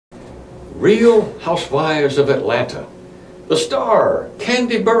Real Housewives of Atlanta. The star,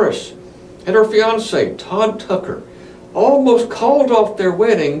 Kandi Burruss, and her fiancé, Todd Tucker, almost called off their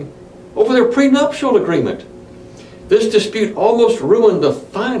wedding over their prenuptial agreement. This dispute almost ruined the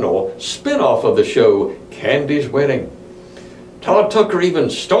final spin-off of the show, Kandi's Wedding. Todd Tucker even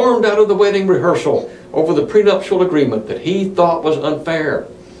stormed out of the wedding rehearsal over the prenuptial agreement that he thought was unfair.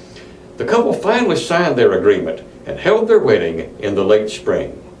 The couple finally signed their agreement and held their wedding in the late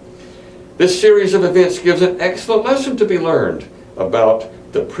spring. This series of events gives an excellent lesson to be learned about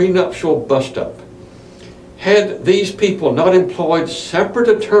the prenuptial bust-up. Had these people not employed separate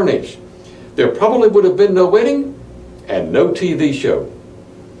attorneys, there probably would have been no wedding and no TV show.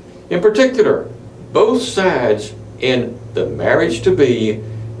 In particular, both sides in the marriage-to-be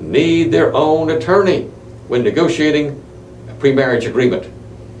need their own attorney when negotiating a pre-marriage agreement.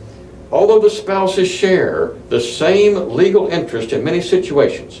 Although the spouses share the same legal interest in many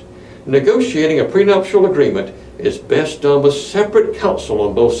situations, negotiating a prenuptial agreement is best done with separate counsel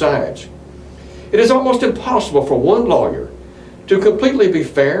on both sides. It is almost impossible for one lawyer to completely be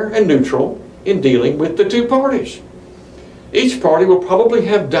fair and neutral in dealing with the two parties. Each party will probably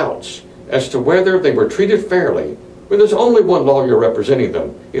have doubts as to whether they were treated fairly when there's only one lawyer representing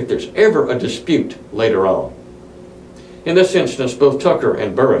them if there's ever a dispute later on. In this instance, both Tucker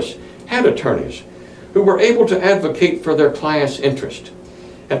and Burruss had attorneys who were able to advocate for their client's interest.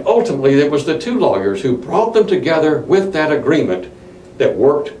 And ultimately, it was the two lawyers who brought them together with that agreement that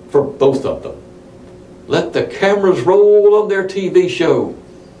worked for both of them. Let the cameras roll on their TV show.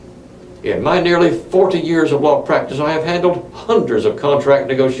 In my nearly 40 years of law practice, I have handled hundreds of contract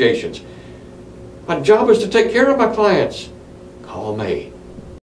negotiations. My job is to take care of my clients. Call me.